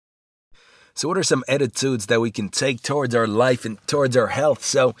So what are some attitudes that we can take towards our life and towards our health?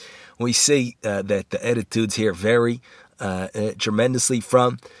 So we see that the attitudes here vary tremendously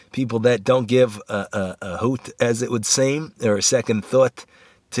from people that don't give a hoot, as it would seem, or a second thought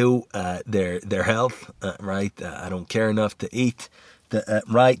to their health, right? I don't care enough to eat,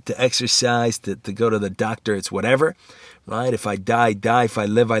 right, to exercise, to go to the doctor, it's whatever, right? If I die, die. If I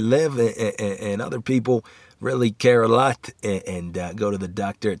live, I live. And other people really care a lot and go to the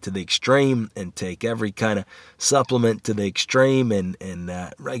doctor to the extreme and take every kind of supplement to the extreme and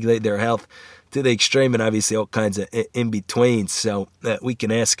regulate their health to the extreme, and obviously all kinds of in-betweens. So we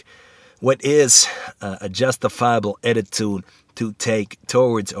can ask, what is a justifiable attitude to take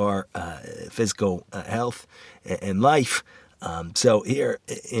towards our physical health and life? So here,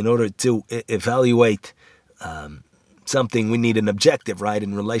 in order to evaluate something, we need an objective, right,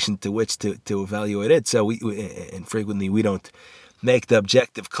 in relation to which to evaluate it. So and frequently we don't make the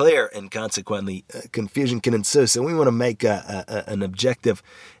objective clear, and consequently confusion can ensue. So we want to make an objective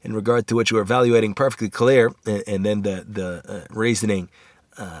in regard to which we're evaluating perfectly clear, and then the reasoning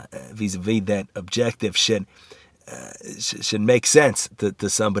vis-a-vis that objective should make sense to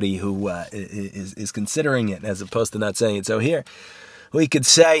somebody who is considering it, as opposed to not saying it. So here we could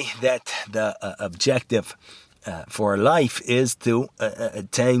say that the objective for life is to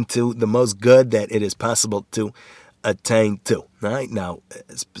attain to the most good that it is possible to attain to. Right now,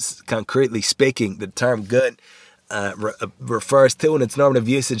 concretely speaking, the term good refers to, in its normative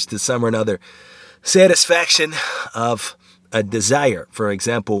usage, to some or another satisfaction of a desire. For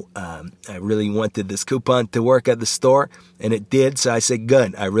example, I really wanted this coupon to work at the store, and it did, so I said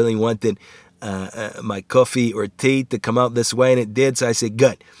good. I really wanted my coffee or tea to come out this way, and it did, so I said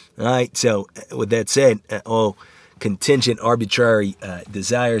good. All right, so with that said, all contingent, arbitrary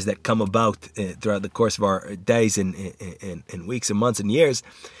desires that come about throughout the course of our days and weeks and months and years,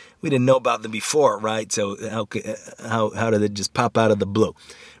 we didn't know about them before, right? So how did it just pop out of the blue,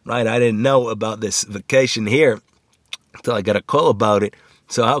 right? I didn't know about this vacation here until I got a call about it.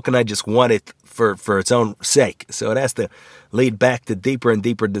 So how can I just want it for its own sake? So it has to lead back to deeper and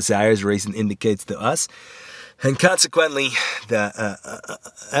deeper desires, reason indicates to us. And consequently, the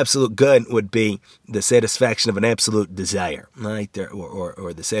absolute good would be the satisfaction of an absolute desire, right?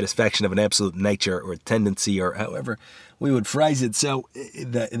 Or the satisfaction of an absolute nature or tendency, or however we would phrase it. So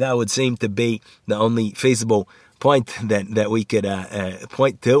that would seem to be the only feasible point that we could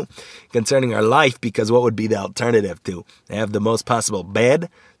point to concerning our life, because what would be the alternative to have the most possible bad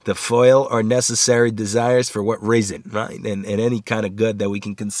to foil our necessary desires? For what reason, right? And any kind of good that we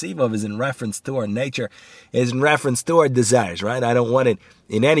can conceive of is in reference to our nature, is in reference to our desires, right? I don't want it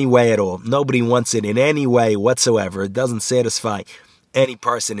in any way at all. Nobody wants it in any way whatsoever. It doesn't satisfy any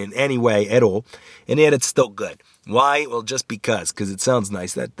person in any way at all, and yet it's still good. Why? Well, just because it sounds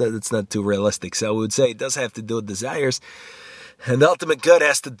nice. That's not too realistic. So we would say it does have to do with desires, and the ultimate good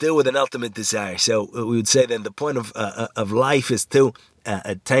has to do with an ultimate desire. So we would say then the point of life is to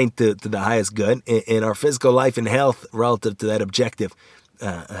attain to the highest good in our physical life and health relative to that objective,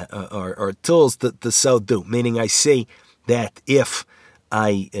 or tools to so do. Meaning, I see that if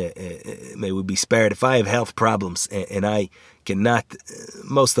I may we be spared, if I have health problems and I cannot,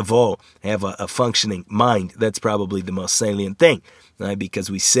 most of all, have a functioning mind, that's probably the most salient thing, right? Because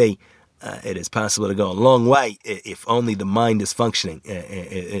we see it is possible to go a long way if only the mind is functioning,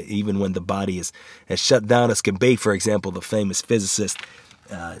 even when the body is as shut down as can be. For example, the famous physicist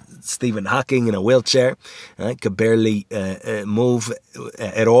Stephen Hawking, in a wheelchair, could barely move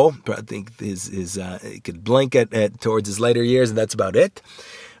at all. I think he could blink at towards his later years, and that's about it.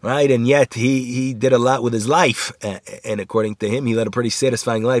 Right, and yet he did a lot with his life, and according to him, he led a pretty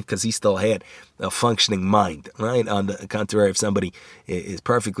satisfying life because he still had a functioning mind. Right, on the contrary, if somebody is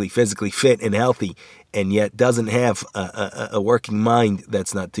perfectly physically fit and healthy, and yet doesn't have a working mind,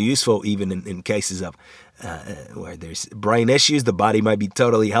 that's not too useful. Even in cases of where there's brain issues, the body might be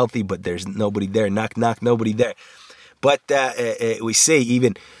totally healthy, but there's nobody there. Knock, knock, nobody there. But we see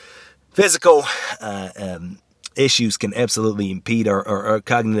even physical issues can absolutely impede our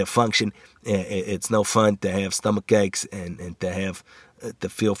cognitive function. It's no fun to have stomach aches and to have to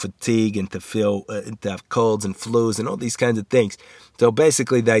feel fatigue and to have colds and flus and all these kinds of things. So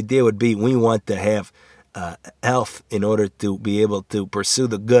basically, the idea would be we want to have health in order to be able to pursue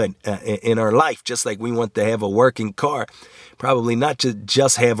the good in our life, just like we want to have a working car. Probably not to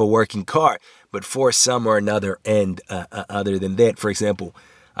just have a working car, but for some or another end other than that. For example,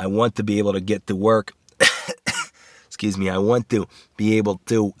 I want to be able to get to work. Excuse me, I want to be able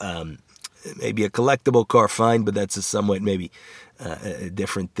to, maybe a collectible car, fine, but that's a somewhat maybe a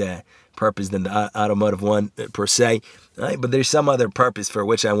different purpose than the automotive one per se. Right? But there's some other purpose for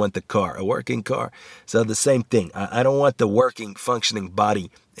which I want the car, a working car. So the same thing. I don't want the working, functioning body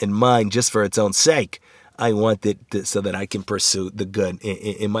and mind just for its own sake. I want it so that I can pursue the good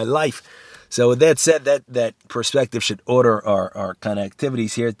in my life. So with that said, that perspective should order our kind of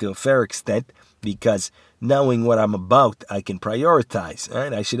activities here to a fair extent, because knowing what I'm about, I can prioritize.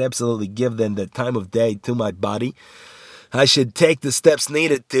 Right? I should absolutely give then the time of day to my body. I should take the steps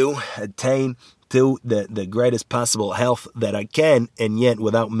needed to attain to the greatest possible health that I can, and yet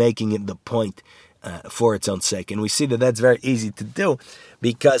without making it the point for its own sake. And we see that that's very easy to do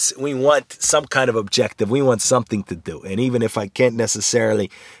because we want some kind of objective. We want something to do. And even if I can't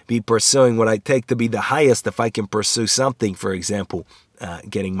necessarily be pursuing what I take to be the highest, if I can pursue something, for example,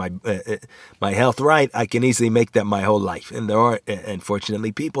 getting my health right, I can easily make that my whole life. And there are,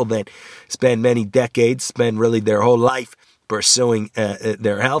 unfortunately, people that spend many decades, spend really their whole life pursuing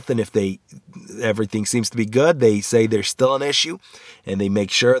their health, and if everything seems to be good, they say there's still an issue, and they make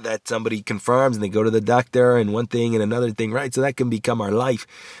sure that somebody confirms, and they go to the doctor, and one thing and another thing, right? So that can become our life,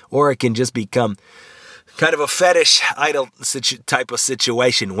 or it can just become kind of a fetish, idol type of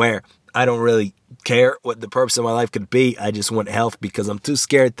situation where I don't really care what the purpose of my life could be. I just want health because I'm too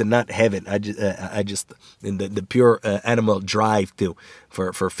scared to not have it. I just in the pure animal drive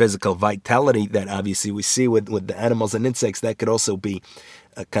for physical vitality that obviously we see with the animals and insects. That could also be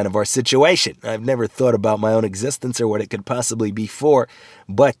kind of our situation. I've never thought about my own existence or what it could possibly be for,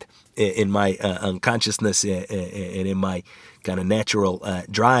 but in my unconsciousness and in my kind of natural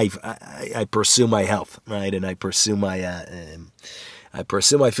drive, I pursue my health, right, and I pursue my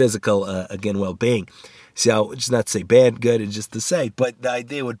physical, again, well-being. So, it's not to say bad, good, it's just to say. But the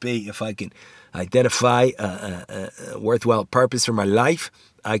idea would be if I can identify a worthwhile purpose for my life,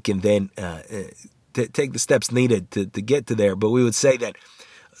 I can then take the steps needed to get to there. But we would say that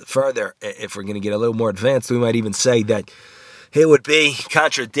further, if we're going to get a little more advanced, we might even say that it would be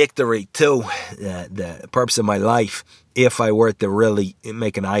contradictory to the purpose of my life if I were to really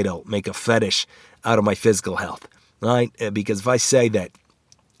make an idol, make a fetish out of my physical health. Right? Because if I say that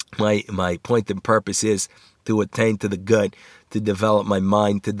my point and purpose is to attain to the good, to develop my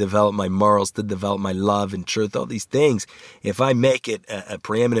mind, to develop my morals, to develop my love and truth, all these things, if I make it a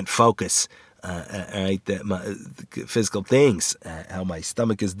preeminent focus, right, my physical things, how my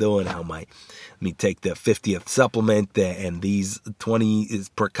stomach is doing, let me take the 50th supplement and these 20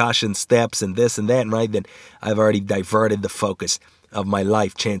 precaution steps and this and that, right, then I've already diverted the focus of my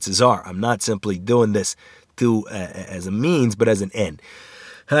life. Chances are I'm not simply doing this as a means, but as an end.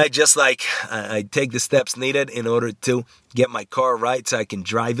 Just like I take the steps needed in order to get my car right so I can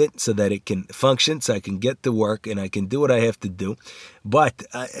drive it, so that it can function, so I can get to work and I can do what I have to do. But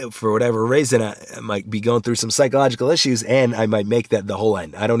for whatever reason, I might be going through some psychological issues, and I might make that the whole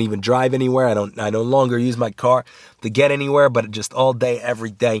end. I don't even drive anywhere. I no longer use my car to get anywhere, but just all day,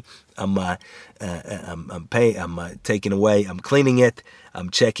 every day, I'm taking away, I'm cleaning it, I'm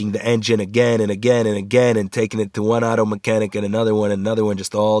checking the engine again and again and again, and taking it to one auto mechanic and another one,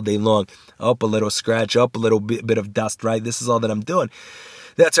 just all day long. Up a little scratch, up a little bit of dust, right? This is all that I'm doing.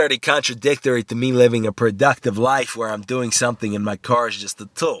 That's already contradictory to me living a productive life where I'm doing something and my car is just a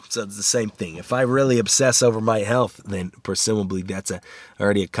tool. So it's the same thing. If I really obsess over my health, then presumably that's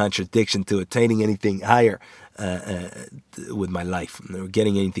already a contradiction to attaining anything higher with my life, or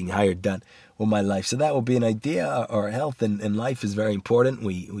getting anything higher done with my life. So that will be an idea. Our health and life is very important.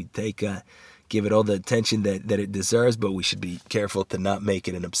 We give it all the attention that it deserves, but we should be careful to not make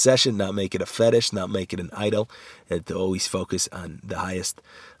it an obsession, not make it a fetish, not make it an idol, and to always focus on the highest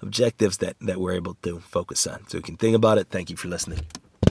objectives that we're able to focus on. So we can think about it. Thank you for listening.